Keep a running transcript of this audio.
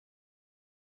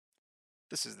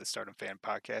This is the Stardom Fan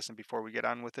Podcast, and before we get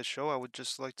on with the show, I would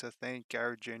just like to thank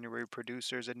our January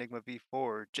producers, Enigma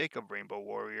V4, Jacob Rainbow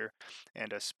Warrior,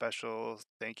 and a special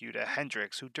thank you to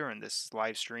Hendrix, who during this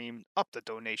live stream upped the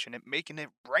donation and making it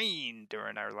rain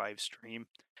during our live stream,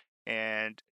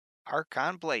 and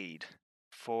Archon Blade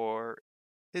for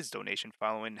his donation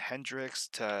following Hendrix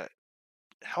to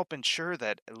help ensure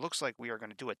that it looks like we are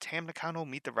going to do a Tam Nakano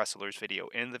Meet the Wrestlers video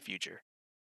in the future.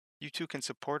 You too can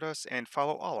support us and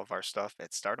follow all of our stuff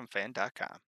at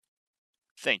StardomFan.com.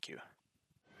 Thank you.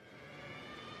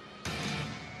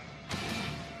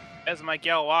 As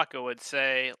Miguel Waka would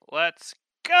say, let's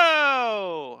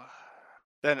go!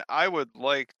 Then I would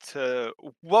like to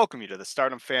welcome you to the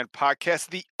Stardom Fan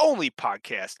Podcast, the only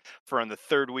podcast for on the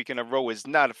third week in a row is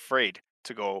not afraid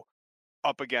to go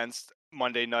up against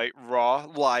Monday Night Raw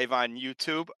live on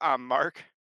YouTube. I'm Mark.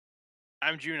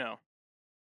 I'm Juno.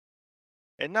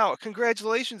 And now,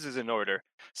 congratulations is in order.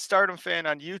 Stardom Fan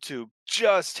on YouTube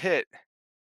just hit,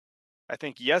 I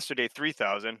think yesterday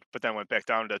 3,000, but then went back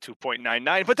down to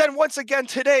 2.99. But then once again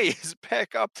today is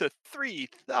back up to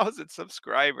 3,000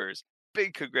 subscribers.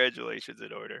 Big congratulations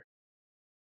in order.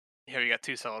 Yeah, we got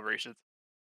two celebrations.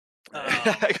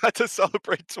 I got to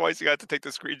celebrate twice. I got to take the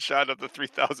screenshot of the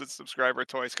 3,000 subscriber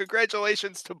twice.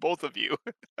 Congratulations to both of you.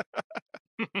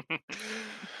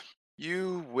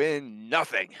 You win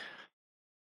nothing.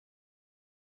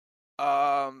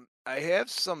 I have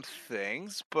some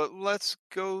things, but let's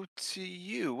go to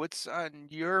you. What's on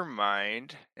your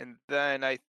mind? And then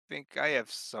I think I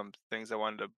have some things I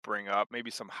wanted to bring up,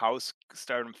 maybe some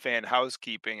Stardom fan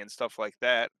housekeeping and stuff like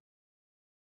that.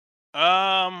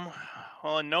 um,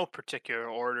 well, in no particular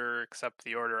order except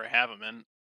the order I have them in.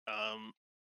 Um,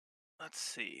 let's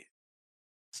see.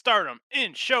 Stardom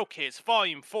in Showcase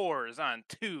Volume 4 is on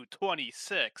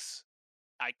 2/26.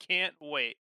 I can't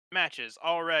wait. Matches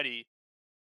already.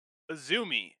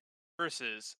 Azumi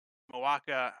versus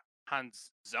Moaka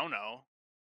Hanzono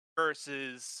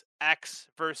versus X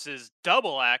versus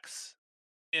Double X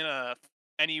in a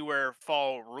anywhere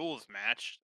fall rules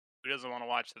match. Who doesn't want to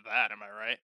watch that? Am I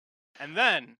right? And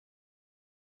then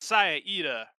Saya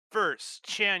Ida versus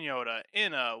Chanyoda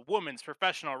in a women's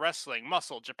professional wrestling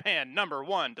Muscle Japan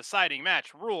 #1 deciding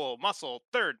match rule Muscle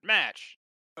third match.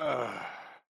 Ugh.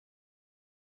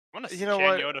 I want to You see know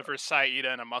what? Chanyoda versus Saya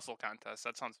Ida in a muscle contest.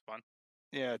 That sounds fun.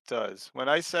 Yeah, it does. When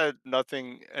I said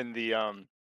nothing in the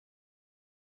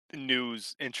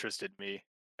news interested me,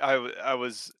 I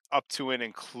was up to and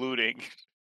including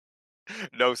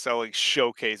No Selling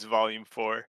Showcase Volume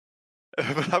 4.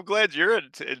 But I'm glad you're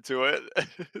into it.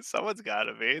 Someone's got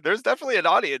to be. There's definitely an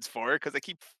audience for it because I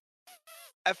keep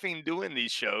effing doing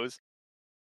these shows.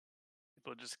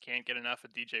 People just can't get enough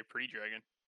of DJ Pretty Dragon.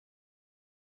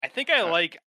 I think I Uh,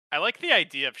 like I like the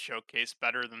idea of showcase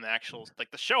better than the actual like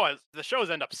the shows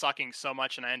end up sucking so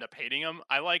much and I end up hating them.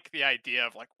 I like the idea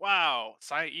of like, wow,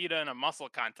 Saida in a muscle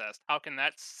contest. How can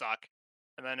that suck?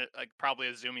 And then like probably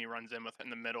Azumi runs in with in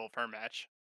the middle of her match.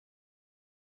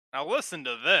 Now listen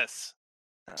to this.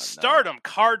 oh no. Stardom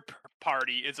Card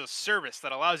Party is a service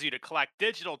that allows you to collect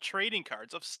digital trading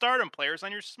cards of Stardom players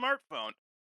on your smartphone.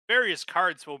 Various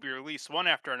cards will be released one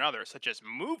after another, such as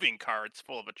moving cards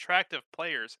full of attractive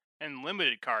players and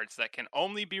limited cards that can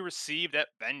only be received at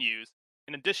venues.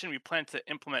 In addition, we plan to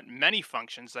implement many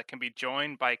functions that can be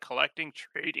joined by collecting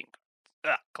trading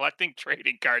collecting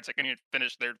trading cards. I can even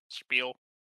finish their spiel.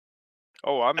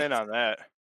 Oh, I'm I, in th- on that.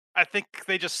 I think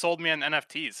they just sold me on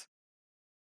NFTs.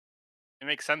 It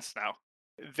makes sense now.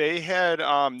 They had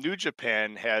New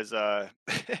Japan has I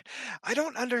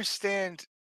don't understand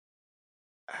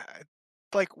uh,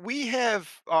 like we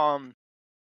have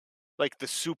like the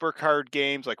super card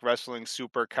games, like wrestling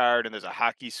super card, and there's a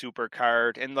hockey super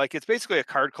card, and like it's basically a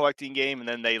card collecting game, and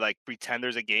then they like pretend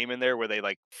there's a game in there where they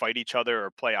like fight each other or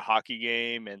play a hockey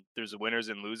game, and there's winners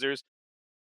and losers.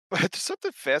 But there's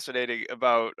something fascinating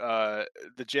about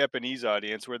the Japanese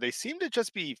audience where they seem to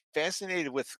just be fascinated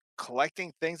with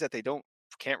collecting things that they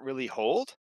can't really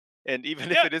hold. And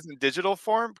even if Yeah, it isn't digital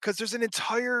form, because there's an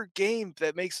entire game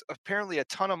that makes apparently a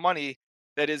ton of money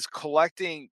that is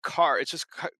collecting it's just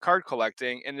card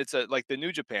collecting, and it's like the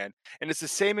New Japan, and it's the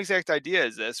same exact idea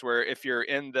as this, where if you're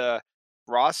in the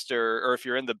roster or if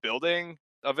you're in the building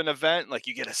of an event, like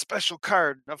you get a special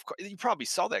card. Of course, you probably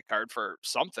sell that card for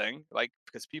something, like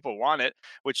because people want it,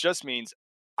 which just means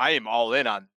I am all in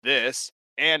on this,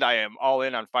 and I am all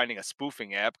in on finding a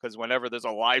spoofing app because whenever there's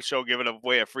a live show giving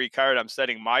away a free card, I'm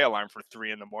setting my alarm for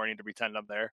 3 in the morning to pretend I'm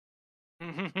there.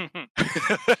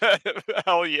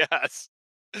 Hell yes.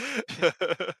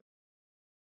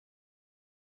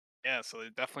 yeah. So they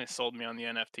definitely sold me on the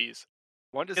NFTs.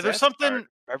 When does Yeah, there's that start? something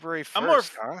February I'm more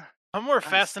 1st, huh? I'm more Guys,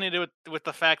 fascinated with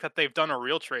the fact that they've done a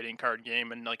real trading card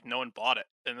game and like no one bought it,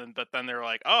 and then they're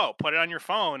like, oh, put it on your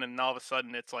phone, and all of a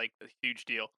sudden it's like a huge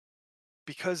deal.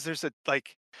 because there's a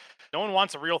like No one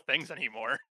wants real things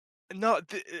anymore. no,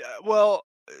 well,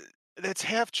 that's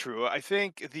half true. I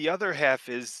think the other half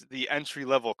is the entry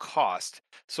level cost.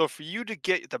 So for you to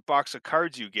get the box of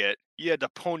cards you get, you had to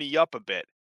pony up a bit.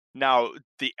 Now,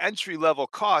 the entry level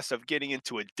cost of getting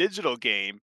into a digital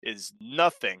game is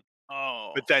nothing.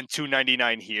 Oh, But then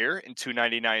 2.99 here and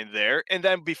 2.99 there, and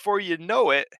then before you know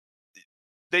it,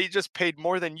 they just paid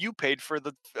more than you paid for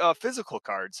the physical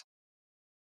cards.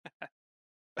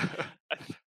 I,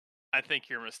 I think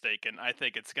you're mistaken. I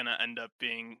think it's gonna end up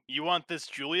being, you want this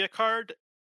Julia card?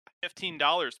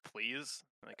 $15, please.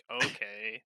 Like,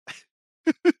 okay.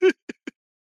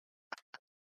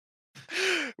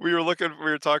 We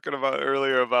were talking about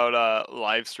earlier about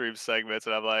live stream segments,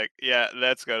 and I'm like, yeah,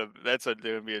 gonna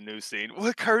be a new scene.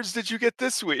 What cards did you get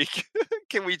this week?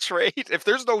 Can we trade? If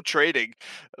there's no trading,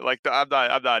 like I'm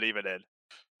not even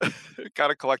in.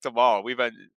 Gotta collect them all. We've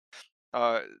been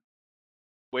uh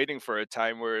waiting for a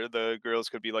time where the girls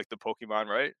could be like the Pokemon,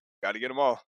 right? Gotta get them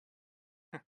all.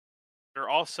 They're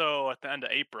also at the end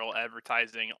of April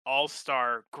advertising All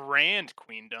Star Grand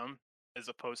Queendom as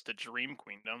opposed to Dream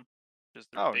Queendom, which is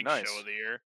their Oh, big show of nice. the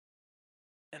year.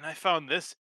 And I found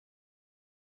this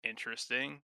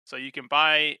interesting. So you can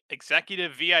buy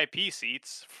executive VIP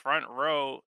seats, front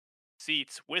row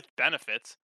seats with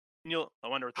benefits. And I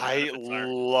wonder what the I benefits are.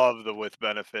 love the with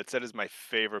benefits. That is my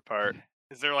favorite part.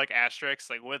 Is there like asterisks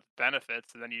like with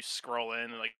benefits, and then you scroll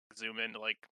in and like zoom into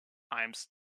like times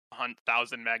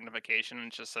 1,000 magnification and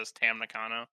it just says Tam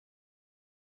Nakano.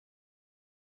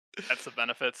 That's the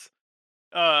benefits.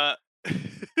 Uh,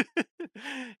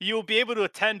 you'll be able to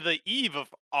attend the eve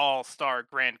of All Star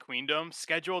Grand Queendom,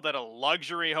 scheduled at a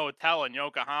luxury hotel in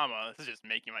Yokohama. This is just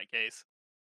making my case.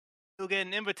 You'll get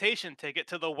an invitation ticket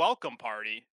to the welcome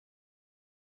party.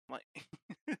 Like,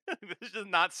 this is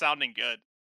not sounding good.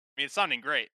 I mean, it's sounding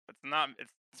great, but it's not.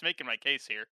 It's making my case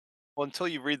here. Well, until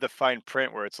you read the fine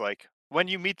print where it's like, when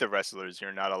you meet the wrestlers,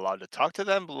 you're not allowed to talk to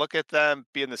them, look at them,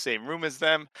 be in the same room as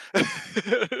them,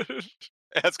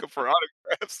 ask them for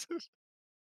autographs.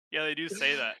 Yeah, they do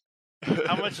say that.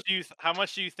 How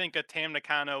much do you think a Tam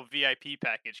Nakano VIP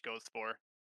package goes for?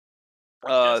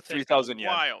 Just take a 3,000 yen.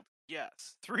 wild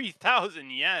guess.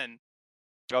 3,000 yen.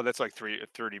 Oh, that's like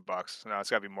 30 bucks. No, it's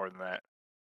gotta be more than that.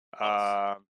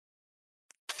 Close. Um,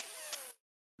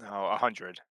 no,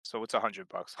 100. So what's 100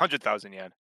 bucks? 100,000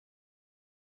 yen.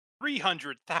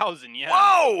 300,000 yen.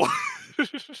 Whoa!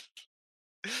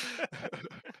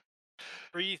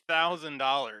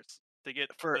 $3,000 to get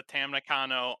For the Tam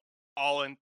Nakano all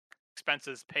in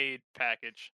expenses paid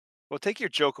package. Well, take your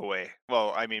joke away.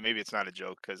 Well, I mean, maybe it's not a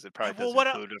joke because it probably Well, does what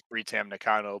include a free Tam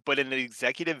Nakano, but an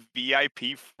executive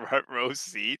VIP front row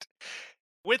seat,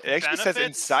 with it actually says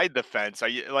benefits? inside the fence. Are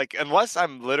you like, unless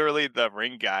I'm literally the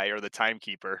ring guy or the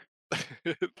timekeeper,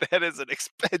 that is an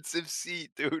expensive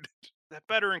seat, dude. That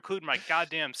better include my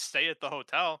goddamn stay at the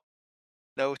hotel.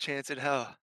 No chance in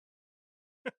hell.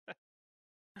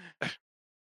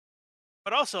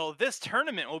 But also, this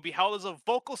tournament will be held as a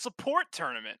vocal support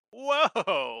tournament.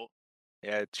 Whoa!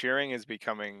 Yeah, cheering is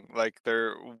becoming like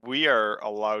we are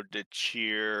allowed to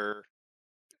cheer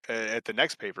at the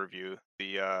next pay-per-view,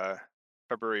 the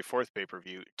February 4th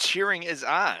pay-per-view. Cheering is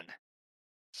on.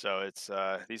 So it's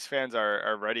these fans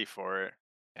are ready for it.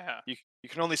 Yeah, You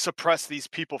can only suppress these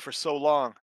people for so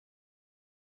long.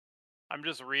 I'm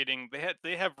just reading.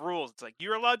 They have rules. It's like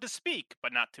you're allowed to speak,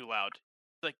 but not too loud.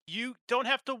 It's like you don't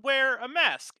have to wear a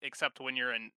mask except when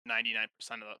you're in 99%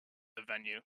 of the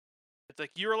venue. It's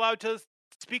like you're allowed to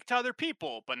speak to other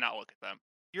people, but not look at them.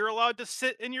 You're allowed to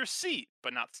sit in your seat,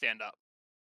 but not stand up.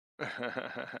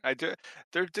 I do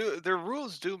their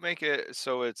rules do make it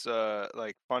so it's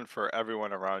like fun for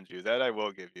everyone around you. That I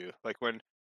will give you. Like when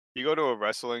you go to a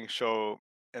wrestling show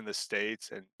in the States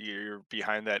and you're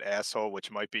behind that asshole, which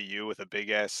might be you with a big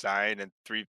ass sign and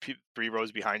three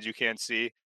rows behind you can't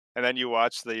see. And then you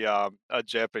watch the a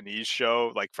Japanese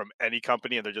show like from any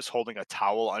company and they're just holding a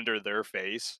towel under their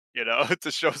face, you know,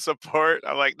 to show support.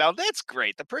 I'm like, now that's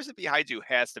great. The person behind you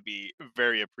has to be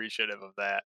very appreciative of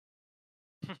that.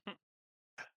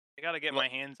 I gotta get Lo- my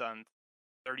hands on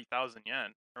 30,000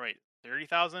 yen. Or wait,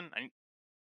 30,000?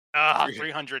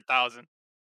 300,000.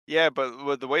 Yeah, but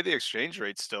with the way the exchange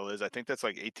rate still is, I think that's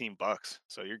like 18 bucks.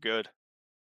 So you're good.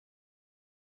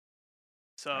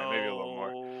 Or maybe a little more.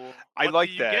 So, I what do like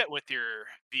you that. get with your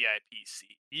VIP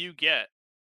seat? You get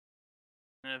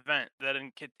an event that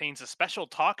contains a special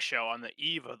talk show on the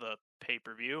eve of the pay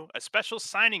per view, a special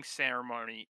signing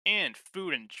ceremony, and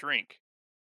food and drink.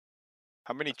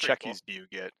 How many That's pretty cool. Checkies do you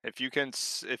get? If you can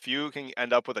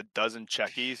end up with a dozen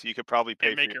Checkies, you could probably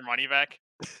And pay for make your your money back.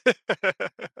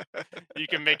 You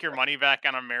can make your money back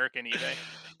on American eBay.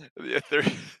 Yeah, they're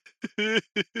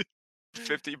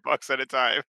 $50 at a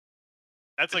time.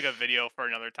 That's like a video for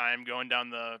another time, going down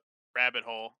the rabbit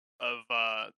hole of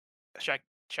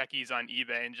checkies on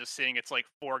eBay and just seeing it's like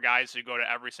four guys who go to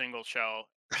every single show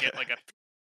get like a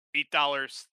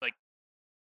 $8 like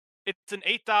it's an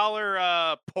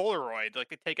 $8 Polaroid. Like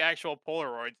they take actual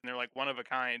Polaroids and they're like one of a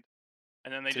kind,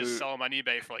 and then they just Dude, sell them on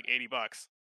eBay for like $80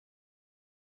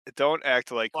 don't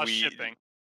act like plus shipping.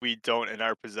 we don't in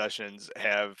our possessions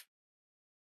have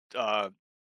uh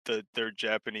their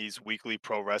Japanese weekly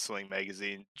pro wrestling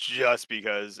magazine just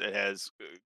because it has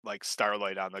like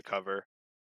Starlight on the cover.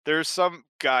 There's some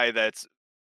guy that's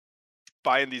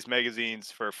buying these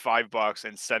magazines for $5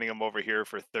 and sending them over here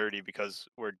for 30 because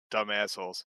we're dumb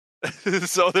assholes.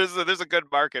 So there's a good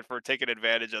market for taking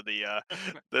advantage of the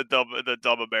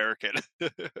dumb American.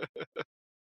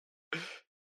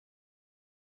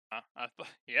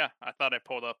 Yeah, I thought I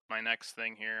pulled up my next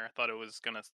thing here. I thought it was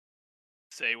gonna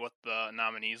say what the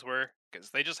nominees were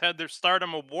because they just had their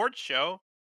Stardom Award show.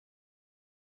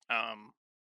 Um,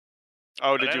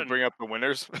 Oh, but did I you didn't. bring up the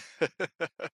winners?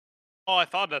 Oh, I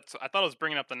thought I was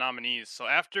bringing up the nominees. So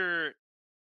after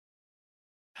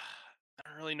I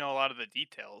don't really know a lot of the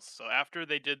details. So after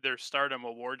they did their Stardom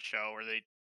Award show where they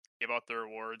gave out their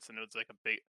awards and it was like a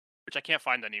big, which I can't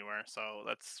find anywhere. So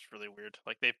that's really weird.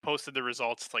 Like they've posted the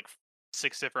results to like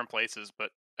six different places,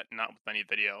 but not with any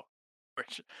video.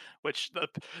 Which, which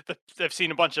I've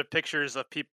seen a bunch of pictures of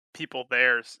people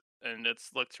there, and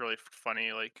it's looked really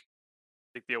funny. Like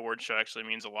the award show actually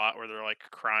means a lot, where they're like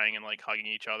crying and like hugging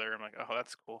each other. I'm like, oh,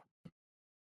 that's cool.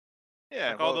 Yeah,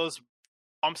 Like all well, those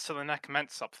bumps to the neck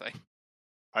meant something.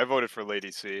 I voted for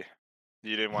Lady C.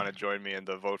 You didn't want to join me in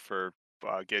the vote for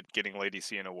getting Lady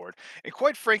C an award. And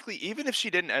quite frankly, even if she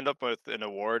didn't end up with an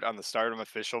award on the Stardom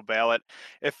official ballot,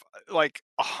 if like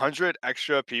 100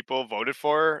 extra people voted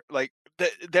for her, like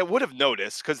that would have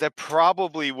noticed because that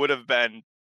probably would have been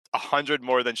 100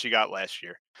 more than she got last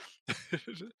year.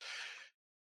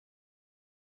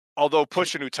 Although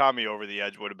pushing Utami over the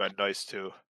edge would have been nice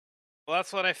too. Well,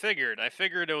 that's what I figured. I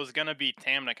figured it was gonna be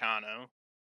Tam Nakano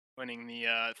winning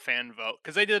the fan vote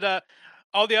because they did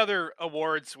all the other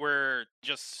awards were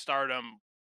just Stardom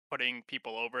putting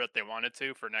people over that they wanted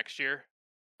to for next year.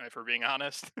 If we're being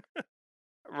honest,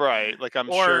 Right. Like I'm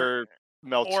or sure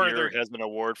or Meltier they're has an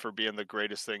award for being the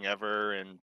greatest thing ever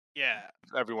and yeah,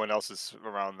 everyone else is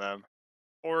around them.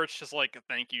 or it's just like a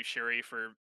thank you, Sherry,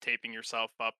 for taping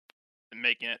yourself up and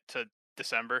making it to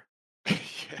December.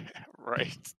 Yeah,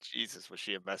 right. Jesus, was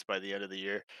she a mess by the end of the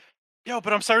year? Yo,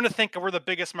 but I'm starting to think we're the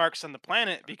biggest marks on the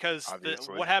planet because the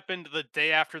Obviously. what happened the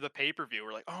day after the pay-per-view,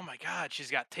 we're like, "Oh my god,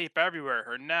 she's got tape everywhere.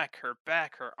 Her neck, her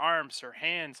back, her arms, her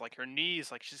hands, like her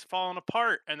knees, like she's falling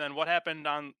apart." And then what happened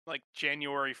on like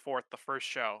January 4th, the first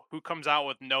show? Who comes out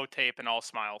with no tape and all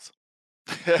smiles?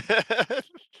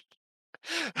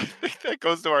 I think that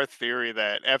goes to our theory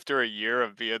that after a year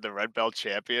of being the red belt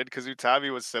champion, because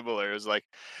Utami was similar, it was like,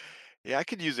 yeah, I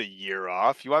could use a year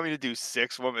off. You want me to do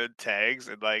 6 woman tags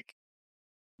and like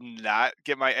not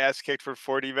get my ass kicked for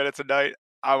 40 minutes a night?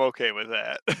 I'm okay with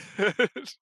that.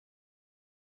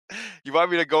 You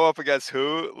want me to go up against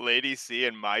who? Lady C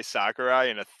and my Sakurai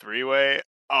in a three-way?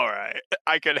 All right,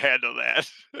 I can handle that.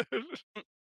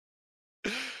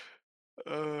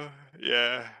 uh,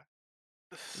 yeah,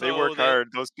 they So work the hard.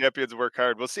 Those champions work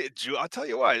hard. We'll see. I'll tell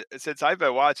you what. Since I've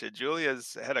been watching,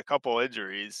 Julia's had a couple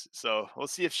injuries, so we'll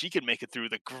see if she can make it through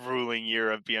the grueling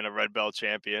year of being a red belt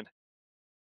champion.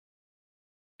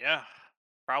 yeah,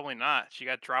 probably not. She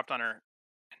got dropped on her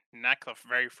neck the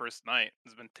very first night.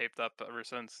 It's been taped up ever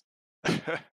since.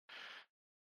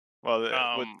 Well,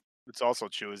 Um, what's also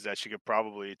true is that she could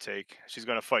probably take. She's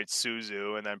going to fight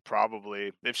Suzu, and then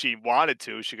probably, if she wanted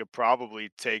to, she could probably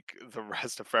take the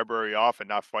rest of February off and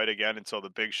not fight again until the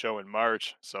big show in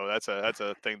March. So that's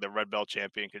a thing the red belt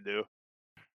champion could do.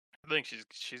 I think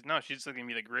she's no, she's gonna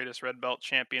be the greatest red belt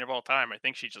champion of all time. I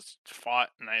think she just fought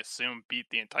and I assume beat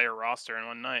the entire roster in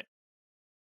one night.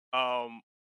 Um,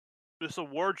 this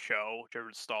award show, which I'm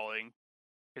installing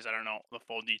because I don't know the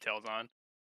full details on.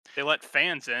 They let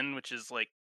fans in, which is like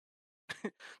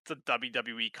it's a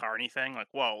WWE Carney thing. Like,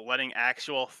 whoa, letting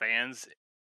actual fans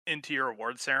into your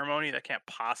award ceremony that can't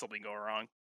possibly go wrong.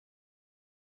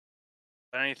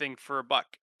 Anything for a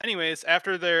buck. Anyways,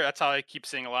 after their that's how I keep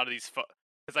seeing a lot of these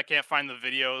because I can't find the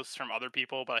videos from other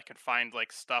people, but I can find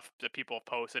like stuff that people have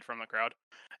posted from the crowd.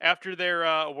 After their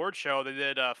award show, they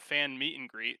did a fan meet and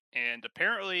greet, and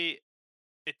apparently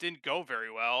it didn't go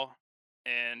very well.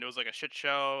 and it was like a shit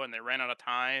show, and they ran out of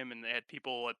time, and they had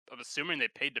people. I'm assuming they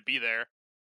paid to be there,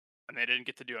 and they didn't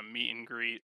get to do a meet and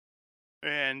greet.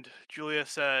 And Julia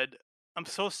said, "I'm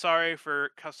so sorry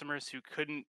for customers who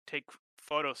couldn't take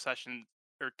photo sessions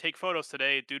or take photos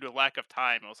today due to lack of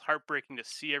time. It was heartbreaking to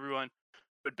see everyone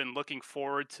who had been looking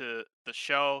forward to the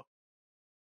show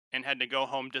and had to go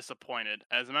home disappointed.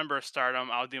 As a member of Stardom,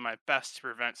 I'll do my best to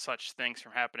prevent such things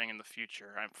from happening in the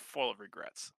future. I'm full of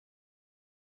regrets."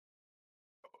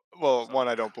 Well, So one,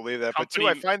 the I don't believe that, but two,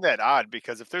 I company, find that odd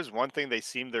because if there's one thing they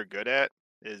seem they're good at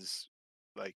is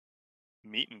like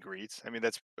meet and greets. I mean,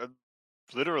 that's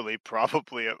literally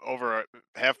probably over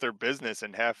half their business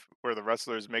and half where the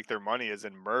wrestlers make their money is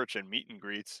in merch and meet and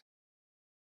greets.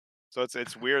 So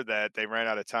it's weird that they ran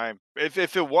out of time. If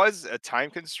it was a time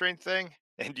constraint thing,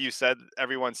 and you said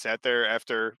everyone sat there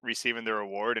after receiving their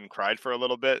award and cried for a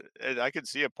little bit, I could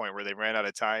see a point where they ran out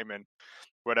of time and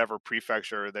whatever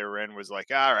prefecture they were in was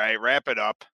like, all right, wrap it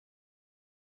up.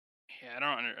 yeah,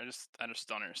 I just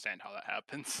don't understand how that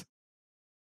happens.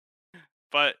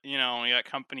 But we got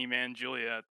company man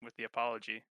Julia with the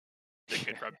apology. The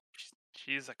good rep.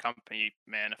 She's a company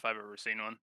man if I've ever seen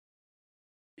one.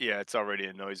 Yeah, it's already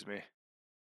annoys me.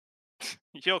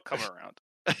 He'll come around.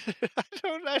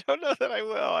 I don't know that I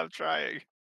will. I'm trying.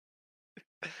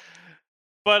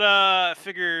 But I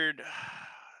figured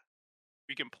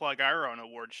we can plug our own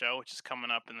award show, which is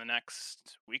coming up in the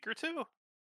next week or two.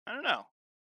 I don't know.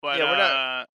 But Yeah, we're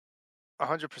not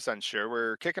 100% sure.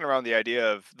 We're kicking around the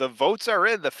idea of the votes are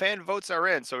in, the fan votes are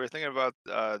in. So we're thinking about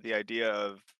the idea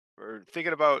of, we're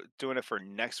thinking about doing it for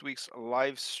next week's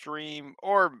live stream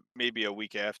or maybe a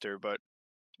week after, but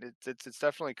it's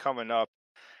definitely coming up.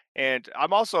 And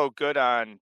I'm also good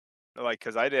on, like,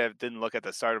 because didn't look at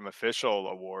the Stardom official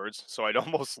awards, so I'd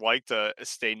almost like to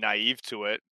stay naive to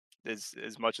it as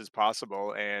much as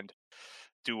possible and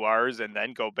do ours, and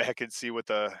then go back and see what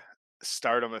the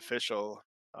Stardom official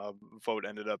vote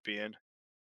ended up being.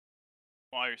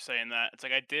 while you're saying that, it's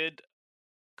like I did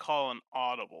call an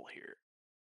audible here.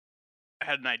 I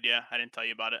had an idea. I didn't tell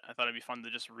you about it. I thought it'd be fun to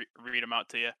just read them out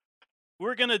to you.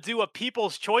 We're gonna do a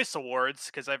People's Choice Awards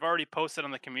because I've already posted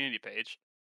on the community page.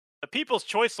 The People's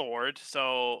Choice Award,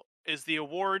 so is the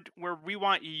award where we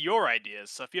want your ideas.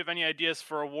 So if you have any ideas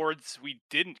for awards we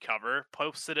didn't cover,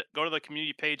 post it. Go to the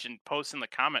community page and post in the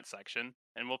comment section,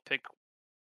 and we'll pick.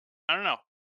 I don't know.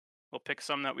 We'll pick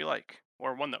some that we like,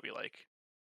 or one that we like,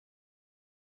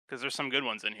 because there's some good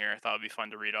ones in here. I thought it'd be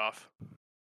fun to read off.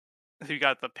 You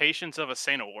got the Patience of a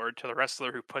Saint Award to the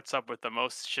wrestler who puts up with the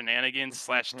most shenanigans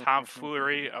slash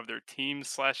tomfoolery of their team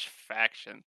slash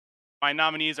faction. My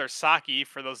nominees are Saki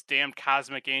for those damn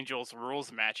Cosmic Angels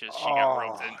rules matches she got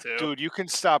roped Oh, into. dude, you can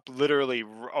stop literally.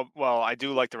 Well, I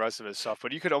do like the rest of his stuff,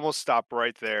 but you could almost stop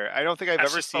right there. I don't think I've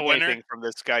That's ever just the seen winner. anything from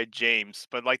this guy James,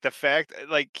 but like the fact,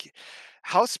 like,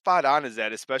 how spot on is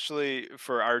that, especially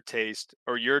for our taste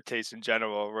or your taste in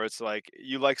general, where it's like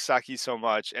you like Saki so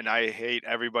much, and I hate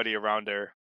everybody around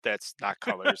her. That's not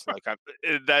colors. Like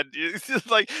that. It's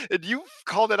just like, and you've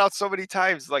called it out so many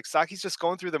times. Like Saki's just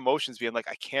going through the motions, being like,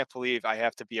 I can't believe I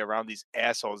have to be around these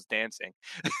assholes dancing.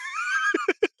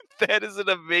 That is an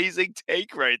amazing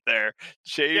take right there.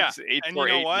 Yeah, James and you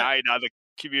know what? 8489 on the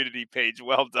community page.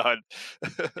 Well done.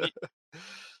 And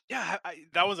yeah,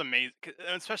 that was amazing,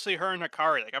 especially her and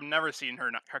Hikari. Like I've never seen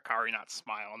Hikari not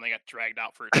smile, and they got dragged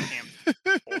out for a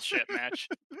damn bullshit match.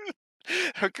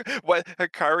 What,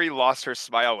 Hikari lost her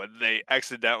smile when they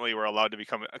accidentally were allowed to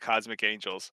become cosmic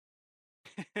angels.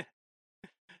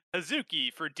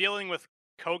 Hazuki for dealing with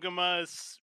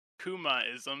Kogama's Kuma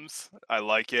isms. I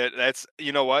like it. That's,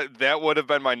 you know what? That would have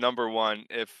been my number one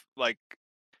if, like,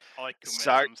 I like Kuma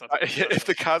sorry, isms. if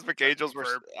the cosmic That's a angels were.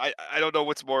 verb. I don't know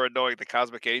what's more annoying, the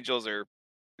cosmic angels or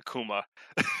Kuma.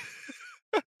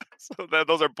 So that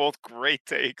those are both great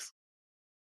takes.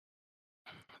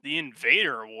 The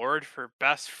Invader Award for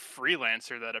Best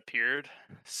Freelancer that appeared.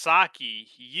 Saki,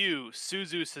 Yu,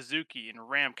 Suzu Suzuki, and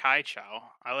Ram Kaichao.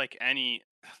 I like any.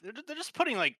 They're just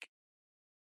putting like.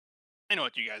 I know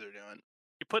what you guys are doing.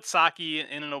 You put Saki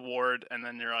in an award, and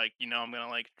then you're like, I'm gonna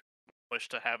like push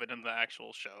to have it in the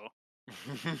actual show.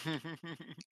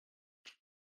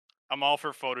 I'm all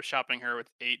for photoshopping her with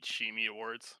 8 Shimi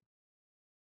awards.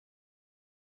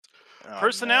 Oh no.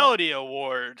 Personality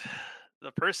Award.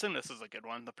 This is a good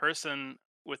one. The person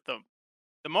with the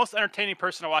most entertaining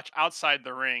person to watch outside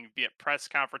the ring, be it press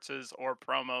conferences or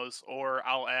promos, or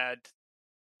I'll add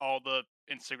all the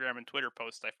Instagram and Twitter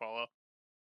posts I follow.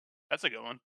 That's a good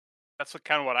one. That's what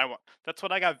I want. That's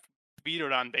what I got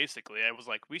vetoed on. Basically, I was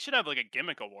like, we should have like a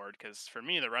gimmick award because for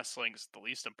me, the wrestling's the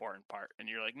least important part. And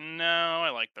you're like, no, I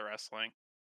like the wrestling.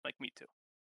 Like me too.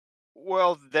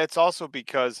 Well, that's also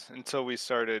because until we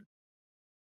started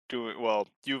doing well,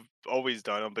 you've always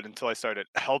done them, but until I started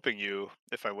helping you,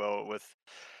 if I will, with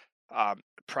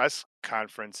press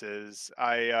conferences,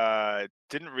 I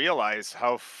didn't realize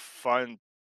how fun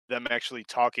them actually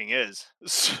talking is.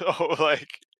 So like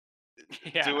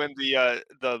Yeah. doing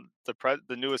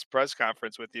the newest press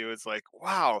conference with you, it's like,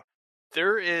 wow,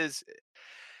 there is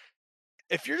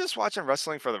if you're just watching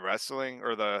wrestling for the wrestling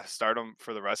or the stardom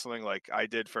for the wrestling, like I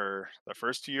did for the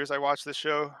first 2 years I watched this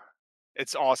show,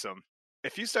 it's awesome.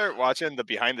 If you start watching the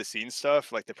behind the scenes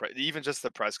stuff, like even just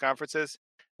the press conferences,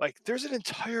 like there's an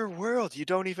entire world you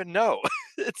don't even know.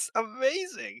 It's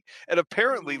amazing. And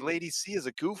apparently, Ooh. Lady C is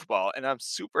a goofball, and I'm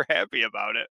super happy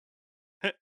about it.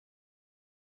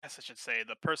 Guess I should say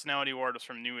the personality award was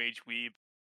from New Age Weeb.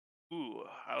 Ooh,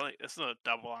 I like this is a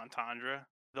double entendre.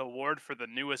 The award for the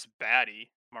newest baddie,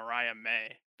 Mariah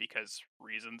May, because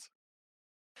reasons.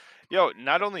 Yo,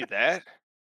 not only that,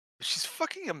 she's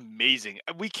fucking amazing.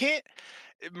 We can't.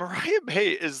 Mariah May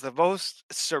is the most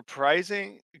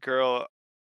surprising girl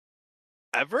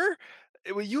ever?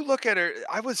 When you look at her,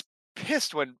 I was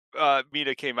pissed when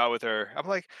Mina came out with her. I'm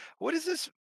like, what is this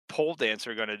pole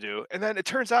dancer gonna do? And then it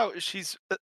turns out she's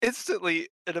instantly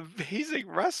an amazing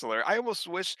wrestler. I almost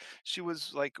wish she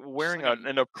was like She's wearing like a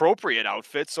an appropriate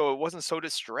outfit so it wasn't so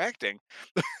distracting.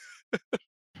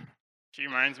 she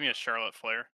reminds me of Charlotte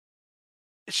Flair.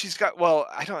 She's got well,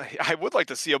 I don't. I would like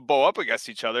to see them bow up against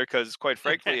each other because, quite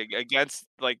frankly, against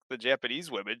like the Japanese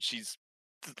women,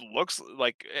 looks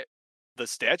like the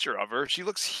stature of her.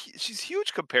 She's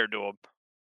huge compared to them.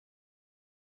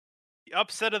 The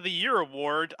Upset of the Year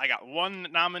award, I got one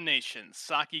nomination.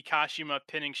 Saki Kashima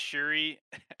pinning Shuri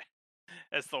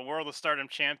as the World of Stardom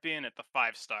champion at the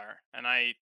 5-star. And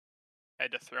I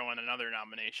had to throw in another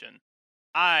nomination.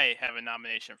 I have a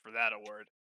nomination for that award.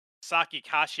 Saki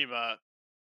Kashima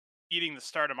beating the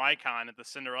Stardom icon at the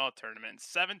Cinderella tournament in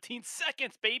 17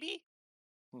 seconds, baby.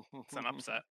 It's an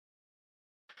upset.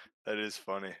 That is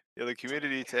funny. Yeah, the It's like,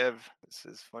 community tab. This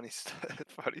is funny stuff.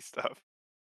 Funny stuff.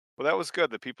 Well, that was good.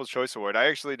 The People's Choice Award. I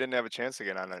actually didn't have a chance to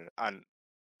get on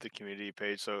the community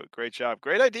page, so great job.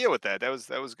 Great idea with that. That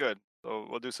was good. So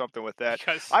we'll do something with that.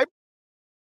 because I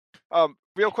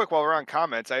real quick while we're on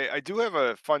comments, I do have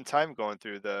a fun time going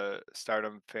through the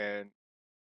Stardom fan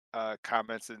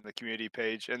comments in the community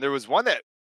page, and there was one that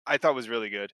I thought was really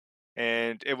good,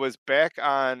 and it was back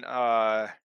on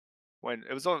when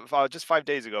it was just 5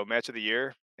 days ago, match of the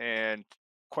year, and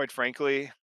quite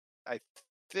frankly, I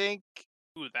think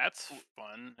ooh, that's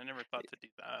fun. I never thought to do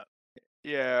that.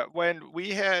 yeah, when we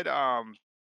had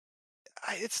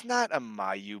it's not a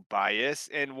Mayu bias,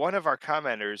 and one of our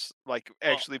commenters like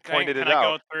Well, actually can I pointed can it I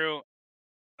out. go through?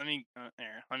 Let me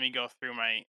here. Let me go through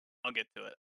my. I'll get to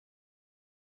it.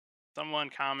 Someone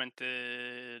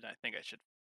commented. I think I should.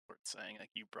 Worth saying like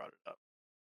you brought it up.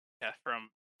 Yeah, from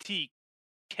TK.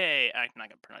 I'm not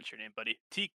gonna pronounce your name, buddy.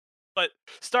 But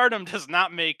Stardom does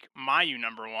not make Mayu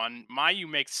number one. Mayu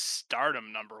makes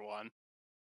Stardom number one.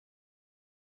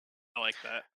 I like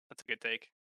that. That's a good take.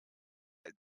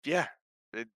 Yeah,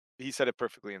 it, he said it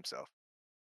perfectly himself.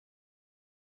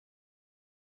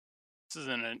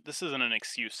 This isn't an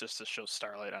excuse just to show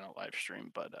Starlight on a live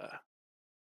stream, but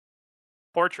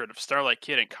portrait of Starlight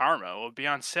Kid and Karma will be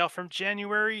on sale from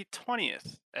January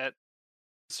 20th at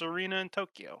Serena in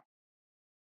Tokyo.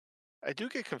 I do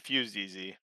get confused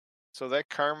easy. So that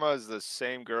Karma is the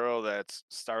same girl that's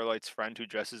Starlight's friend who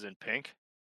dresses in pink.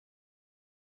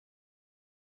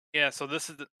 Yeah, so this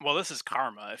is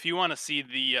Karma. If you want to see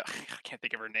the I can't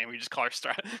think of her name. We just call her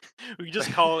Star. We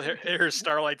just call her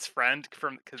Starlight's friend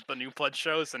from because the new Pledge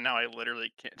shows, and now I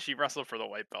literally can't. She wrestled for the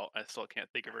white belt. I still can't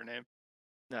think of her name.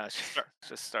 No, Star. it's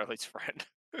just Starlight's friend.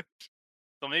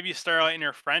 So maybe Starlight and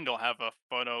her friend will have a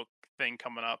photo thing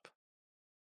coming up.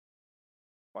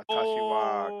 Watashi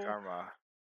wa Oh, Karma.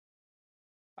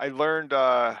 I learned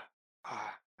I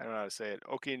don't know how to say it.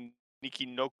 Okiniki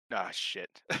no shit.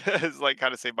 It's like how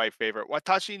to say my favorite.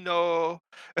 Watashi no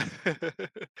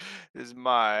is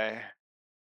my I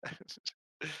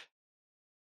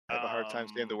have a hard time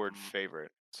saying the word um,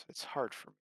 favorite. It's hard for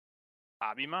me.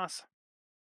 Tabimas,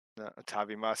 No,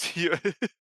 Tabimasu.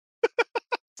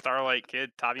 Starlight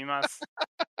Kid, Tabimas.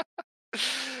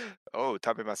 Oh,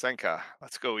 Tabimasenka.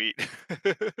 Let's go eat.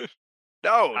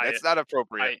 No, I that's not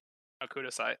appropriate. I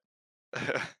Akuda Sai.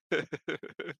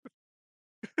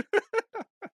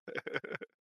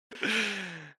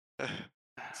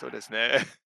 So this ne.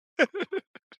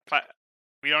 But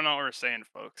we don't know what we're saying,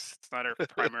 folks. It's not our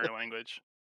primary language.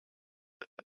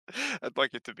 I'd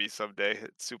like it to be someday.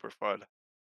 It's super fun.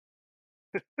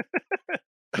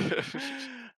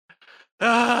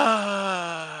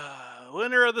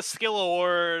 winner of the skill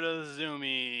award,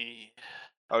 Azumi.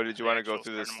 Oh, did you The want to go actual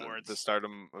through Stardom the awards.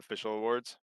 Stardom official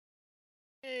awards?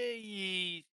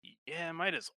 Yeah,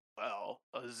 might as well.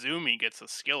 Azumi gets a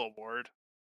skill award.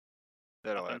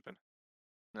 That'll Nothing. happen.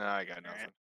 No, I got All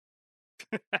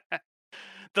nothing. right.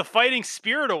 The Fighting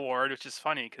Spirit Award, which is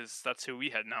funny because that's who we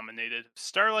had nominated.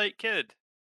 Starlight Kid.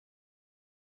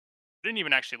 Didn't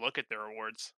even actually look at their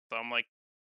awards, so I'm like,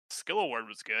 skill award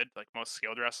was good. Like most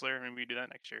skilled wrestler. Maybe we do that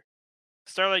next year.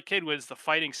 Starlight Kid wins the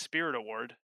Fighting Spirit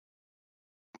Award.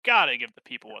 Gotta give the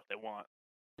people what they want.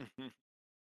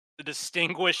 The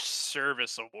Distinguished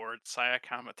Service Award, Saya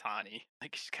Kamatani.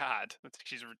 Like, God, that's like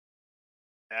she's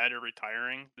dead or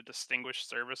retiring. The Distinguished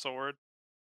Service Award.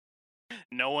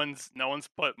 No one's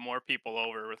put more people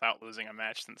over without losing a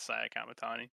match than Saya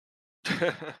Kamatani.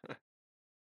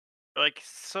 Like,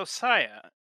 so Saya,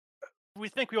 we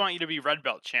think we want you to be red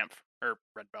belt champ or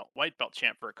red belt, white belt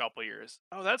champ for a couple years.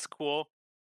 Oh, that's cool.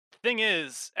 Thing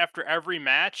is, after every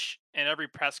match and every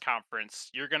press conference,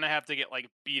 you're gonna have to get like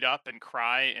beat up and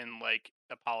cry and like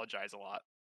apologize a lot.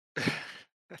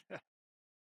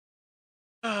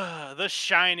 The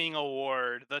Shining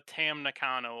Award, the Tam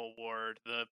Nakano Award,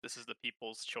 the This is the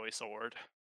People's Choice Award.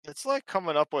 It's like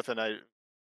coming up with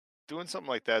doing something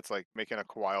like that's like making a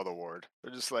Wild award.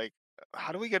 They're just like,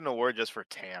 how do we get an award just for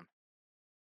Tam?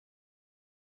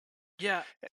 Yeah.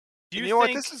 Do And you you know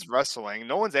what? This think? is wrestling.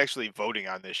 No one's actually voting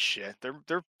on this shit.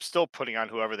 They're still putting on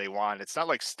whoever they want. It's not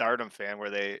like Stardom fan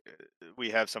where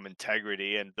we have some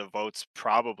integrity and the votes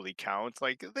probably count.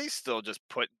 Like they still just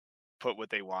put what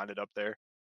they wanted up there.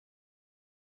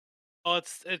 Well,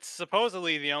 it's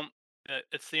supposedly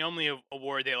it's the only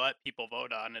award they let people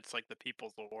vote on. It's like the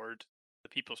People's Award, the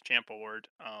People's Champ Award.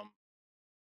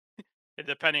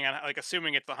 Depending on like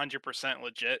assuming it's 100%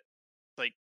 legit.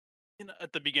 Like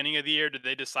at the beginning of the year, did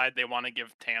they decide they want to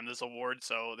give Tam this award?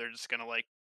 So they're just gonna like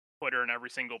put her in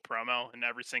every single promo and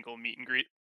every single meet and greet.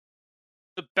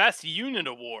 The Best Unit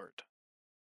Award.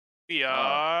 We Oh,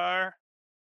 are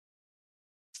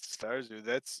Stars, dude.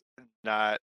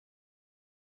 Not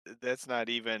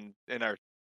even in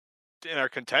our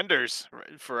contenders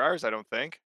for ours. I don't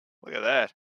think. Look at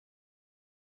that.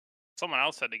 someone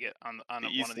else had to get on The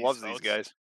one East of these loves these votes.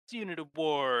 guys. Unit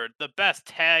Award, the Best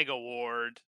Tag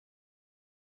Award,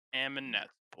 Aminette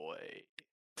Boy.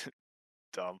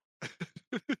 Dumb.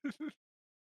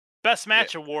 Best Yeah.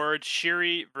 Match Award,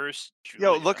 Shiri versus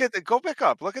Yo, look Julia. at the go back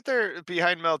up. Look at their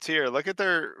behind Meltier. Look at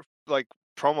their like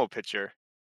promo picture.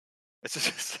 It's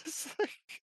just it's like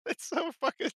it's so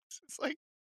fucking. It's like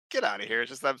get out of here. It's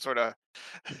just that sort of.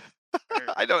 They're,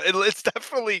 I know it's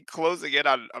definitely closing in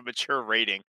on a mature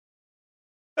rating.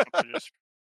 they're just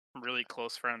really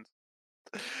close friends.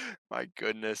 My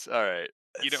goodness. All right.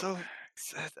 You It's don't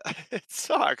so it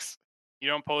sucks. you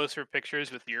don't pose for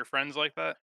pictures with your friends like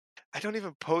that. I don't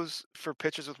even pose for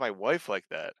pictures with my wife like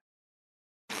that.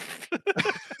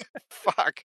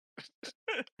 Fuck.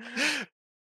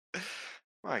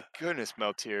 My goodness,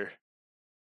 Meltier.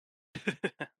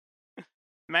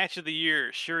 Match of the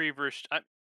year, Shuri versus. I'm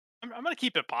gonna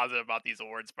keep it positive about these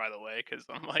awards, by the way, because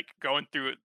I'm like going through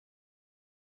it.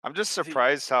 I'm just The,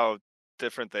 surprised how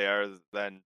different they are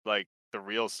than like the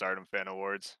real Stardom Fan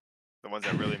Awards, the ones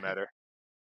that really matter.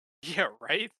 yeah,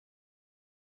 right.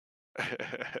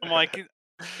 I'm like,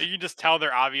 you just tell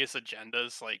their obvious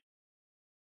agendas. Like,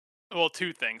 well,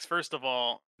 two things. First of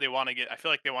all, they want to get. I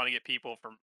feel like they want to get people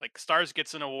from like Stars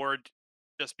gets an award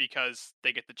just because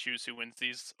they get to choose who wins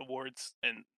these awards,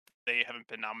 and they haven't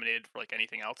been nominated for like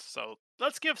anything else. So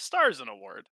let's give Stars an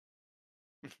award.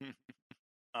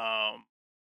 Um,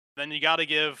 then you got to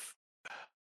give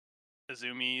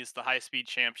Izumi's the high speed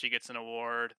champ. She gets an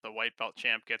award. The white belt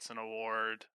champ gets an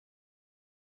award.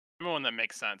 One that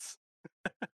makes sense.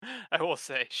 I will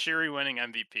say, Shuri winning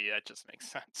MVP. That just makes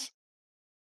sense.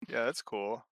 Yeah, that's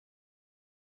cool.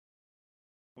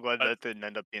 I'm glad But that didn't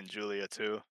end up being Julia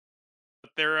too.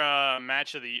 their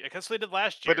match of the because they did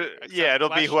last But year. Except yeah, it'll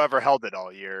be last whoever held it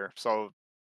all year. So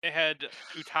they had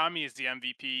Utami as the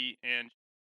MVP and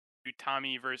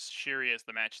Utami versus Shiri as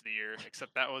the match of the year.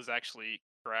 Except that was actually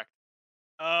correct.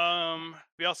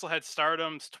 We also had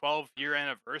Stardom's 12-year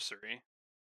anniversary.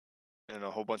 and a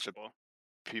whole bunch of Cool.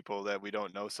 people that we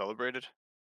don't know celebrated.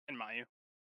 And Mayu.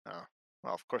 Oh,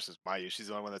 well, of course it's Mayu. She's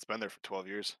the only one that's been there for 12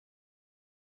 years.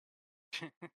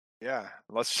 Yeah,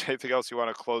 unless there's anything else you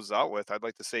want to close out with, I'd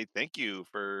like to say thank you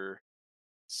for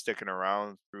sticking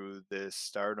around through this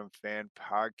Stardom Fan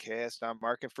podcast. I'm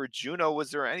marking for Juno.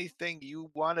 Was there anything you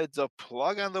wanted to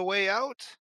plug on the way out?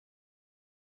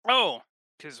 Oh,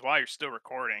 because while you're still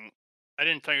recording, I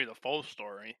didn't tell you the full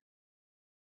story.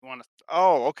 You want to?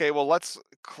 Oh, okay. Well, I'll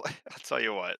tell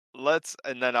you what.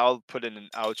 And then I'll put in an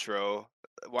outro.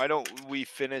 Why don't we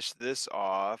finish this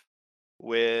off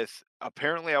with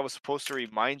apparently I was supposed to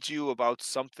remind you about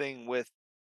something with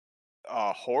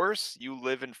a horse. You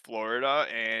live in Florida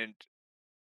and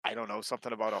I don't know,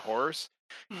 something about a horse.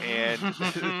 And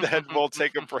then we'll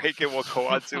take a break and we'll go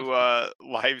on to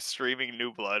live streaming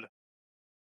New Blood.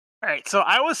 All right, so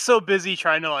I was so busy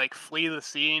trying to like flee the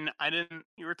scene, I didn't.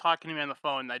 You were talking to me on the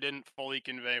phone, and I didn't fully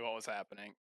convey what was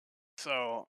happening.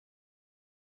 So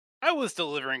I was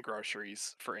delivering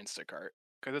groceries for Instacart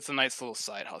because it's a nice little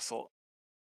side hustle,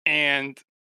 and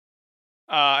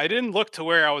I didn't look to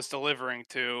where I was delivering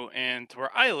to, and to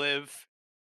where I live,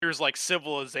 there's like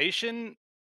civilization,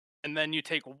 and then you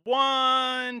take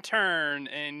one turn,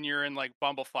 and you're in like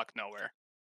bumblefuck nowhere.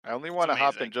 I only It's want to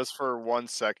hop in amazing. just for 1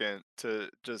 second to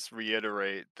just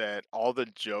reiterate that all the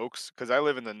jokes, because I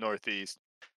live in the Northeast,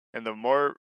 and the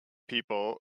more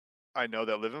people I know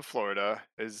that live in Florida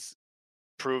is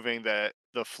proving that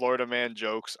the Florida man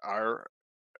jokes are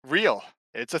real.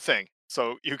 It's a thing.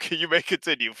 So you may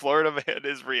continue. Florida man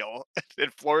is real. In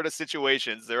Florida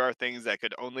situations, there are things that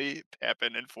could only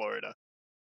happen in Florida.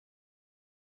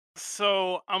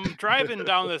 So I'm driving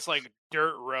down this like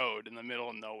dirt road in the middle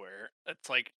of nowhere. It's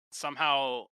like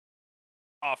somehow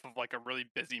off of like a really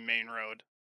busy main road,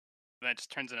 and that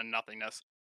just turns into nothingness.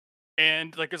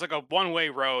 And like there's like a one-way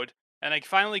road, and I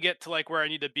finally get to like where I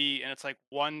need to be, and it's like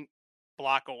one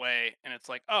block away, and it's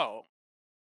like, oh,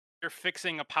 you're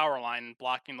fixing a power line and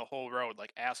blocking the whole road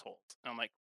like assholes. And I'm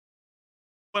like,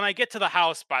 when I get to the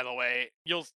house, by the way,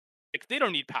 like they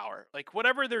don't need power. Like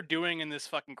whatever they're doing in this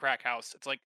fucking crack house, it's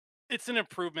like it's an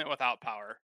improvement without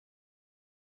power.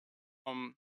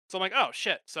 Um, so I'm like, oh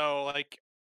shit. So like,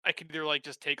 I could either like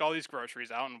just take all these groceries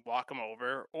out and walk them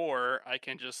over, or I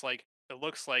can just like it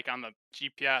looks like on the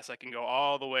GPS I can go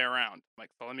all the way around. I'm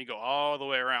like, so let me go all the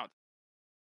way around.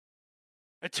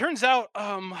 It turns out,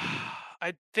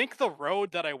 I think the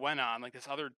road that I went on, like this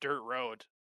other dirt road,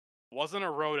 wasn't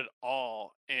a road at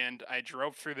all, and I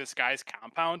drove through this guy's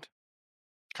compound.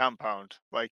 Compound,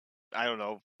 like I don't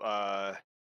know,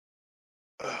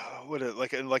 what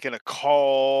like in a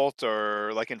cult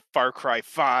or like in Far Cry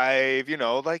 5,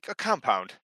 like a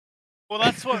compound. Well,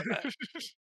 that's what,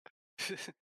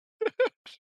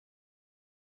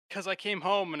 because I came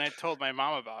home and I told my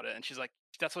mom about it, and she's like,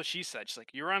 "That's what she said." She's like,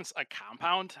 "You're on a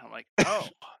compound." I'm like, "Oh,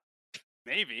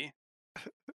 maybe."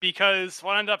 Because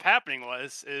what ended up happening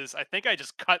is I think I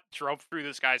just drove through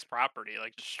this guy's property,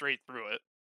 like just straight through it.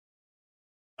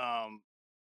 Um,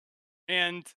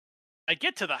 and I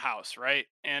get to the house, right?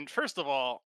 And first of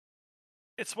all,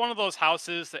 it's one of those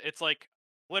houses that it's like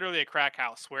literally a crack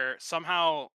house where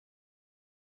somehow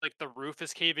like the roof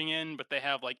is caving in, but they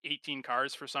have like 18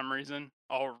 cars for some reason,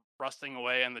 all rusting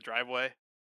away in the driveway.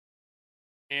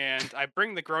 And I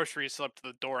bring the groceries up to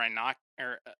the door. I knock,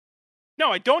 or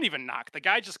no, I don't even knock. The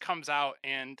guy just comes out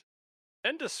and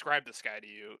then describe this guy to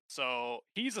you. So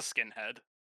he's a skinhead,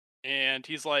 and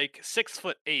he's like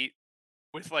 6'8"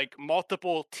 with like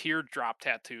multiple teardrop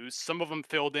tattoos. Some of them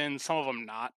filled in, some of them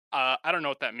not. I don't know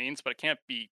what that means, but it can't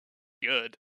be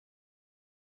good.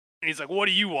 And he's like, "What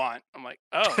do you want?" I'm like,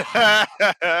 "Oh,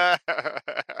 I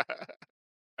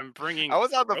I'm bringing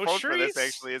was on the phone for this groceries."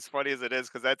 actually, as funny as it is,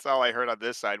 because that's all I heard on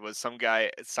this side was some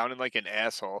guy sounding like an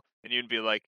asshole, and you'd be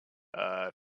like, uh,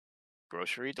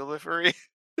 grocery delivery?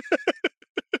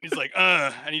 He's like,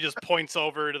 and he just points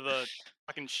over to the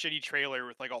fucking shitty trailer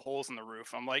with like a holes in the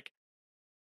roof. I'm like,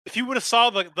 if you would have saw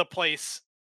the place,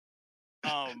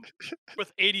 um,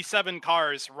 with 87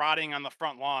 cars rotting on the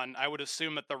front lawn, I would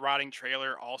assume that the rotting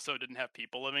trailer also didn't have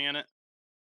people living in it.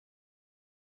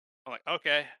 I'm like,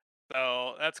 okay,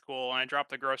 so that's cool. And I drop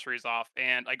the groceries off,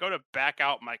 and I go to back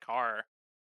out my car,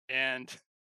 and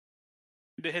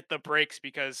to hit the brakes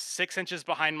because 6 inches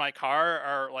behind my car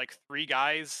are like three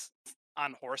guys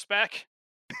on horseback.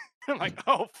 I'm like,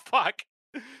 oh fuck.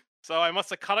 So I must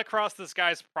have cut across this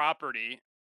guy's property,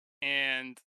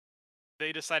 and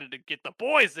they decided to get the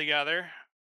boys together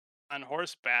on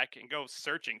horseback and go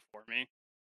searching for me.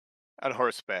 On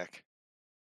horseback.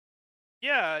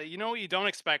 Yeah, you know what you don't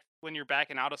expect when you're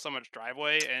backing out of someone's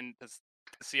driveway and to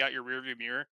see out your rearview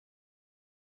mirror?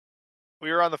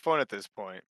 We were on the phone at this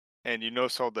point, and you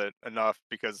no-sold it enough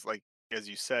because, like, as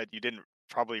you said, you didn't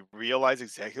probably realize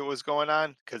exactly what was going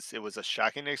on because it was a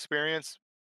shocking experience.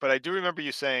 But I do remember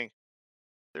you saying,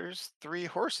 "There's 3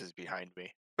 horses behind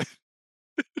me."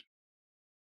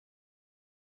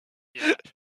 Yeah.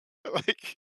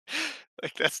 Like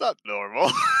like, that's not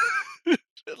normal.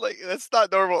 Like, that's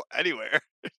not normal anywhere.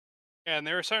 Yeah, and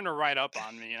they were starting to ride up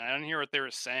on me, and I didn't hear what they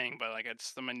were saying, but like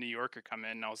it's some New Yorker come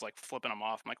in, and I was like flipping them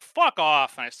off. I'm like, "Fuck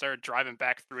off!" And I started driving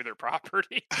back through their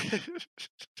property.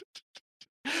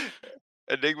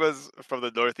 Enigmas from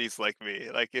the Northeast like me.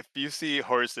 Like, if you see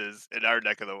horses in our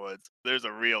neck of the woods, there's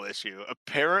a real issue.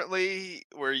 Apparently,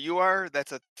 where you are,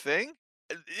 that's a thing.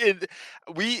 And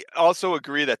we also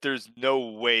agree that there's no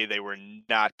way they were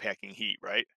not packing heat,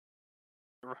 right?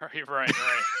 Right, right,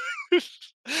 right.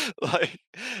 Like,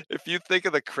 if you think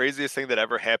of the craziest thing that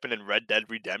ever happened in Red Dead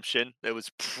Redemption, it was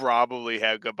probably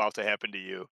about to happen to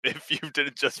you if you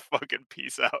didn't just fucking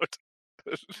peace out.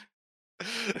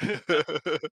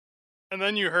 And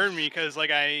then you heard me because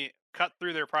like I cut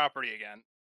through their property again,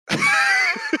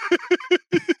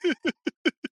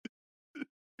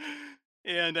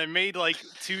 and I made like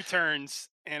two turns,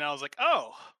 and I was like,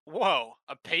 "Oh, whoa,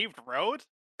 a paved road!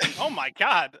 Oh my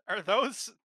god, are those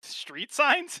street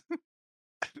signs?"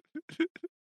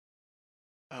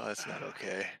 Oh, that's not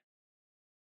okay.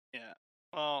 Yeah.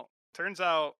 Well, turns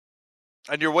out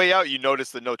On your way out, you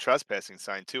noticed the no trespassing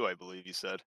sign too, I believe you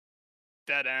said.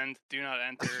 dead end, do not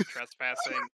enter,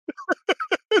 trespassing.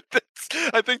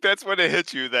 I think that's when it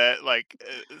hit you that like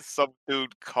some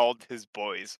dude called his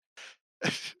boys,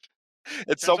 and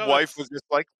Turns some out wife that's was just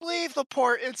like, "Leave the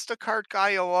poor Instacart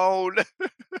guy alone."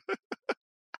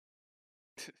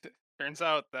 turns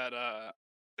out that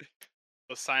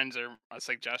the signs are a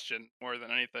suggestion more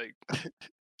than anything.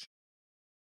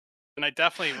 And I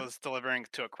definitely was delivering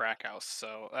to a crack house,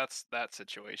 so that's that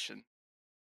situation.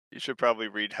 You should probably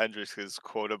read Hendrix's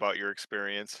quote about your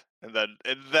experience, and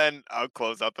then I'll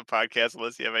close out the podcast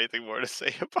unless you have anything more to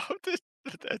say about it.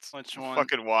 That's Which one?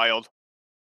 fucking wild.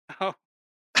 Oh,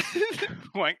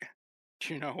 went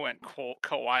went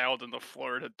wild in the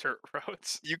Florida dirt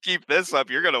roads. You keep this up,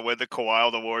 you're gonna win the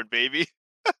Kawhi Award, baby.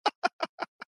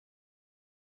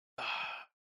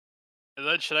 And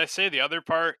then should I say the other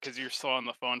part? Because you're still on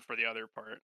the phone for the other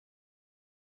part.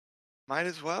 Might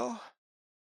as well.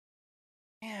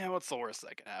 Yeah, what's the worst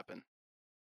that could happen?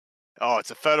 Oh,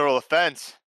 it's a federal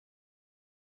offense.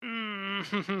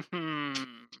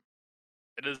 Mm,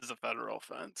 it is a federal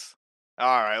offense.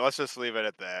 All right, let's just leave it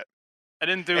at that. I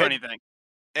didn't do And anything.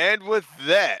 and with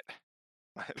that,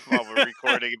 while we're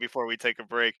recording before we take a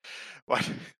break, what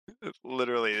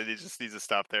literally it just needs to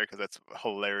stop there because that's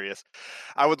hilarious.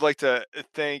 I would like to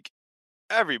thank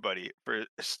everybody for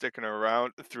sticking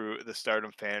around through the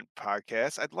Stardom Fan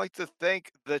podcast. I'd like to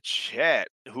thank the chat,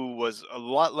 who was a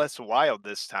lot less wild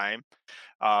this time.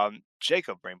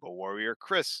 Jacob Rainbow Warrior,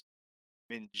 Chris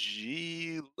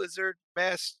Minji Lizard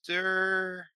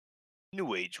Master,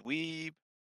 New Age Weeb,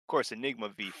 of course Enigma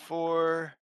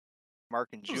V4, Mark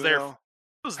and It was their Juno.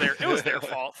 it was their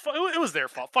fault. It was their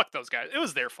fault. Fuck those guys. It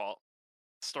was their fault.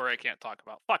 Story I can't talk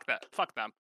about. Fuck that. Fuck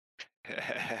them.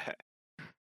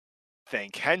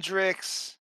 Thank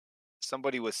Hendrix.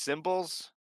 Somebody with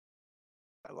symbols.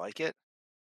 I like it.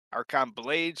 Archon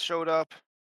Blade showed up.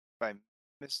 If I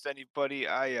missed anybody,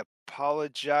 I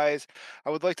apologize. I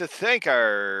would like to thank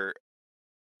our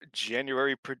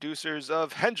January producers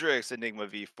of Hendrix, Enigma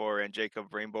V4, and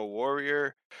Jacob Rainbow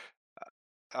Warrior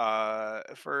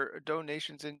for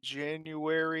donations in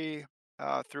January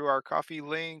through our coffee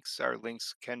links. Our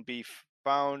links can be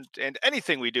found, and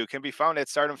anything we do can be found at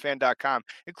stardomfan.com,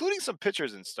 including some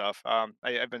pictures and stuff.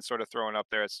 I've been sort of throwing up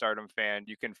there at Stardom Fan.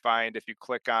 You can find, if you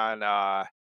click on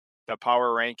the power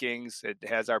rankings, it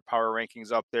has our power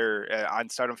rankings up there on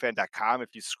stardomfan.com. If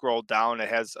you scroll down, it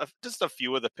has just a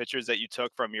few of the pictures that you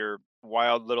took from your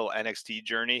wild little NXT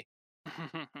journey.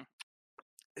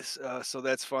 So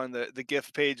that's fun. The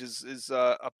GIF page is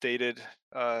updated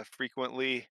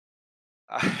frequently.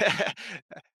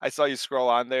 I saw you scroll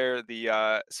on there.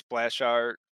 The splash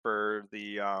art for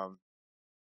the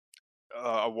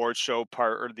award show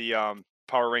part, or the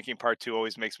power ranking part two,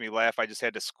 always makes me laugh. I just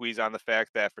had to squeeze on the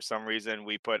fact that for some reason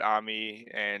we put Ami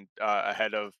and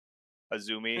ahead of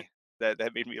Azumi.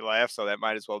 That made me laugh. So that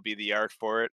might as well be the art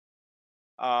for it.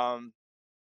 Um,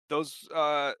 those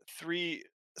three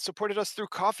supported us through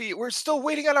coffee. We're still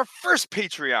waiting on our first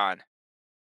Patreon,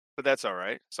 but that's all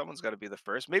right. Someone's got to be the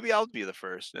first. Maybe I'll be the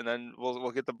first, and then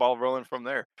we'll get the ball rolling from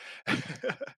there.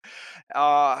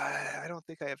 I don't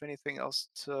think I have anything else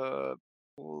to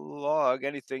plug.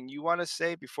 Anything you want to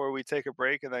say before we take a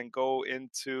break and then go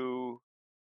into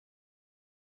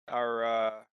our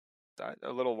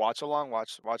a little watch along?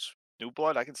 Watch New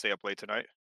Blood. I can stay up late tonight.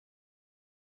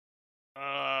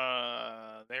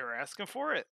 They were asking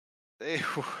for it. They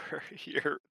were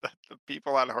here. The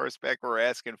people on horseback were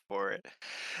asking for it.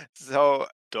 So,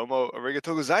 domo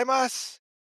arigatou gozaimasu.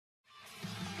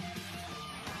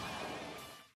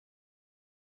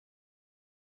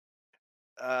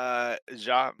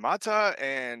 Ja Mata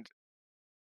and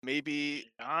maybe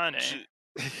Johnny. Ju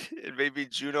and maybe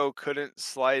Juno couldn't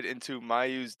slide into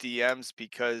Mayu's DMs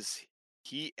because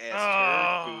he asked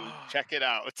her to Oh, check it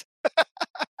out.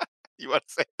 You wanna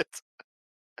say it?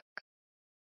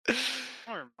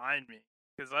 don't remind me,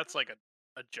 because that's like a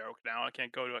joke now. I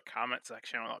can't go to a comment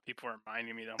section without people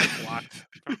reminding me that I'm blocked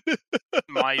from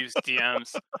Mayu's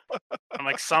DMs. I'm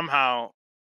like somehow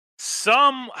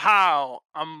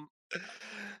I'm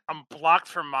blocked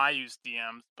from Mayu's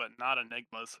DMs, but not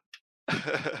Enigma's.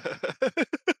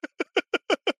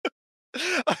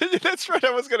 That's right,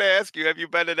 I was gonna ask you, have you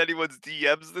been in anyone's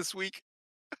DMs this week?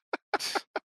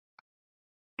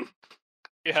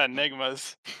 Yeah,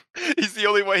 Enigma's. He's the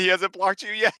only one he hasn't blocked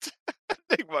you yet.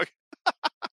 Enigma.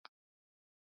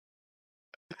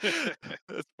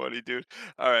 That's funny, dude.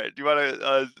 Alright, do you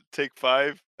wanna, take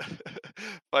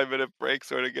 5-minute break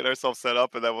sort of get ourselves set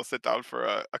up, and then we'll sit down for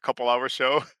a couple-hour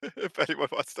show if anyone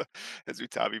wants to as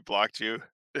Tommy blocked you.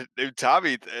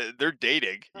 Tommy, they're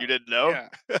dating. Oh, You didn't know? yeah.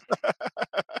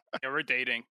 Yeah, we're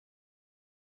dating.